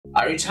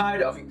Are you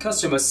tired of your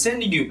customers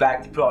sending you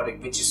back the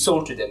product which you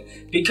sold to them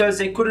because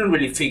they couldn't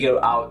really figure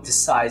out the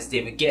size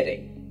they were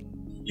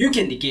getting? You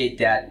can negate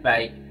that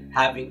by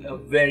having a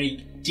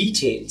very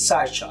detailed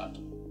size chart.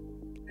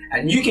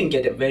 And you can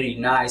get a very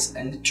nice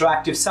and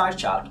attractive size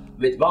chart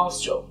with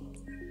Wholesale.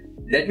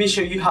 Let me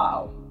show you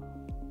how.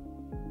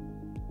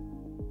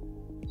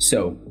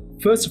 So,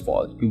 first of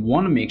all, you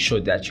want to make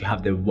sure that you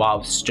have the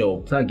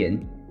Wholesale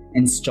plugin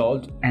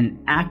installed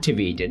and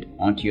activated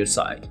onto your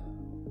site.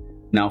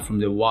 Now from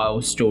the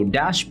Wholesale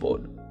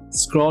dashboard,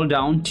 scroll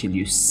down till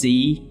you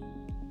see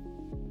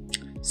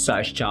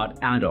Size Chart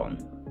add-on.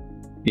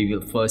 We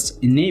will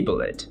first enable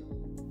it.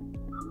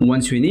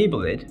 Once you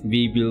enable it,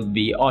 we will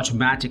be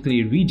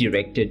automatically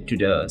redirected to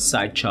the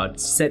Size Chart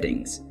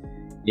settings.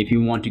 If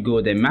you want to go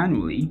there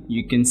manually,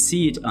 you can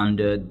see it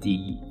under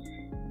the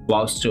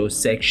Wholesale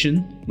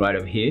section right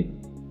over here.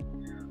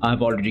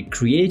 I've already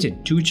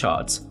created 2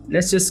 charts.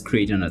 Let's just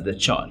create another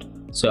chart.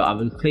 So I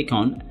will click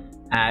on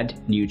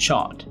Add New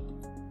Chart.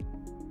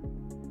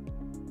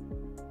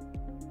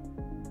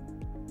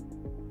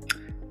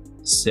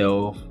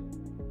 So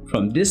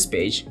from this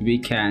page, we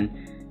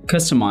can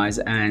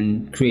customize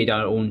and create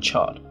our own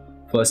chart.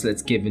 First,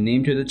 let's give a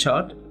name to the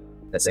chart.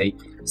 Let's say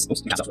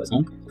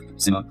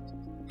similar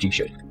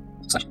t-shirt.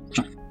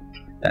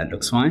 That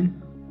looks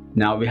fine.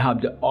 Now we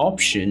have the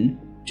option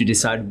to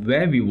decide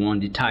where we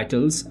want the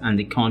titles and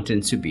the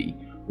contents to be.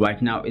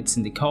 Right now it's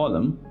in the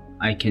column.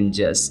 I can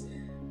just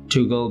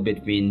toggle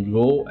between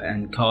row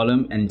and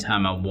column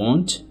anytime I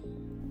want.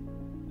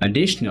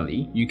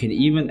 Additionally, you can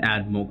even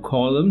add more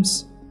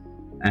columns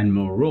and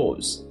more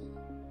rows.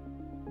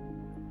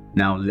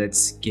 Now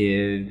let's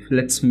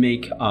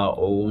make our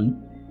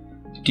own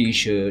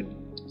t-shirt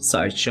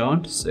size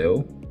chart.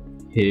 So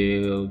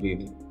here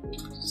we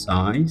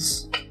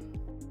size.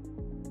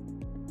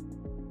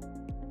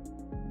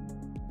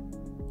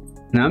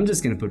 Now I'm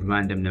just going to put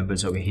random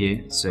numbers over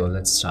here. So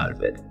let's start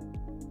with,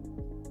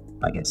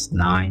 I guess,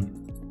 9.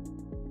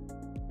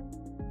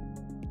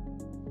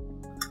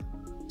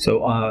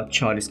 So our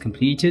chart is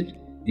completed.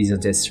 These are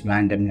just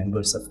random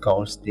numbers, of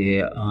course.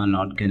 They are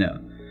not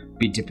gonna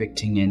be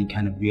depicting any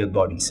kind of real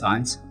body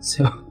size,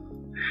 so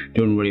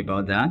don't worry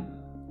about that.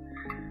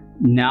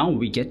 Now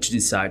we get to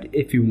decide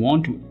if we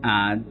want to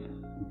add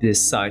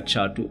this size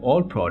chart to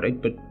all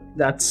product, but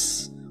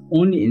that's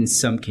only in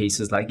some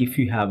cases, like if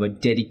you have a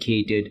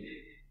dedicated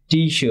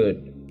t-shirt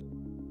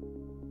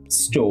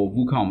store,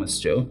 WooCommerce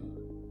store.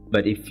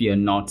 But if you're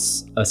not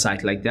a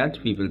site like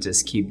that, we will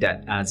just keep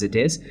that as it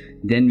is.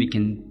 Then we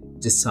can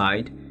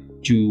decide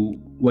to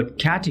what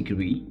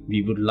category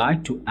we would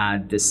like to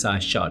add this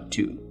size chart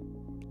to.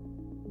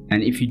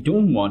 And if you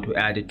don't want to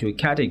add it to a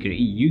category,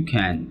 you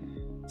can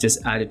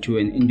just add it to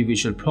an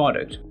individual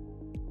product.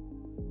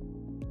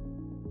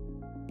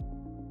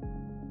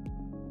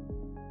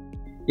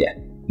 Yeah,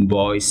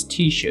 boys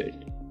t-shirt.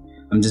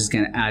 I'm just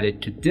gonna add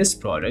it to this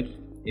product.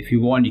 If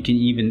you want, you can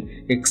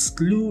even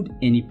exclude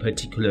any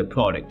particular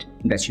product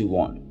that you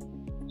want.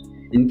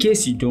 In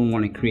case you don't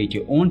want to create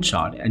your own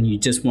chart and you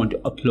just want to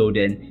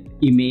upload an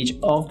image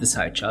of the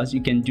size charts,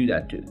 you can do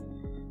that too.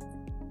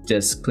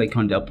 Just click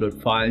on the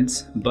upload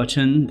files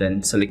button,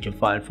 then select your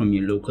file from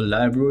your local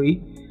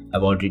library.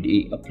 I've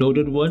already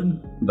uploaded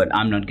one, but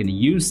I'm not going to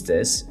use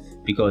this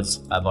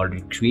because I've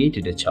already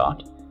created a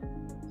chart.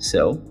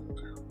 So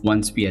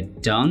once we are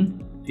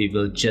done, we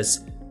will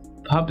just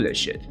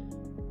publish it.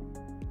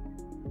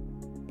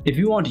 If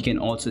you want, you can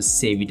also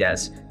save it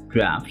as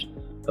draft,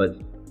 but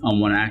I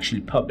want to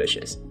actually publish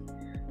it.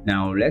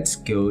 Now let's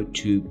go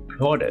to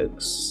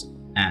products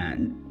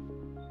and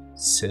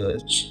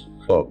search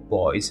for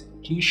boys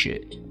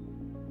t-shirt.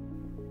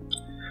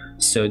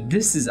 So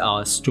this is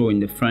our store in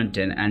the front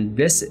end, and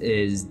this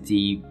is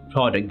the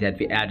product that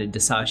we added the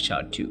size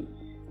chart to.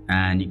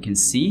 And you can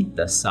see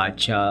the size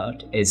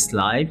chart is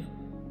live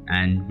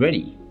and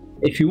ready.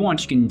 If you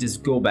want, you can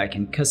just go back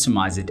and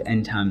customize it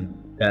anytime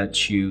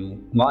that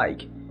you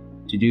like.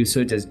 To do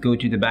so, just go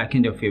to the back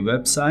end of your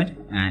website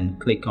and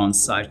click on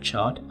size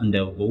chart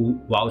under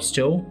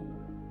Wholesale.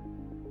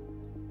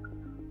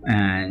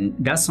 And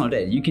that's not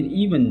it. You can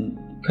even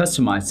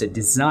customize the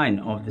design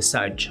of the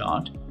size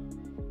chart.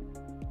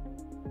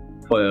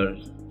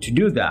 To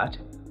do that,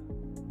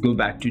 go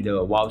back to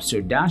the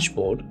Wholesale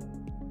dashboard,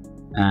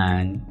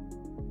 and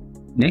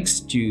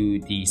next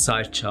to the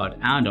size chart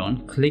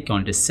add-on, click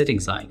on the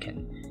settings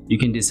icon. You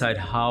can decide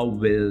how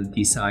will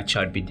the size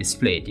chart be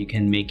displayed. You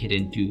can make it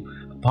into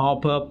a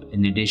pop-up,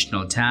 an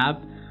additional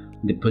tab,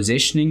 the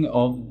positioning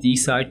of the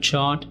size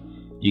chart.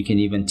 You can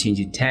even change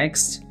the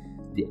text,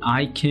 the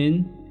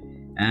icon,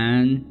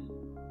 and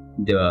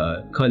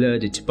the color,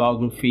 the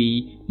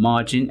typography,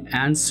 margin,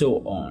 and so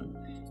on.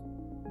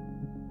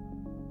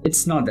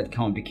 It's not that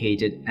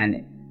complicated,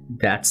 and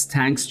that's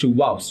thanks to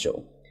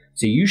Wholesale.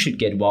 So you should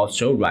get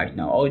Wholesale right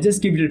now, or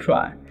just give it a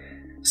try.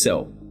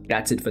 So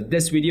that's it for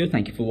this video.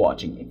 Thank you for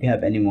watching. If you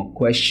have any more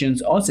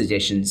questions or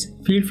suggestions,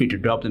 feel free to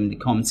drop them in the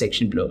comment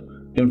section below.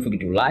 Don't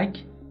forget to like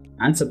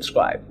and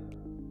subscribe.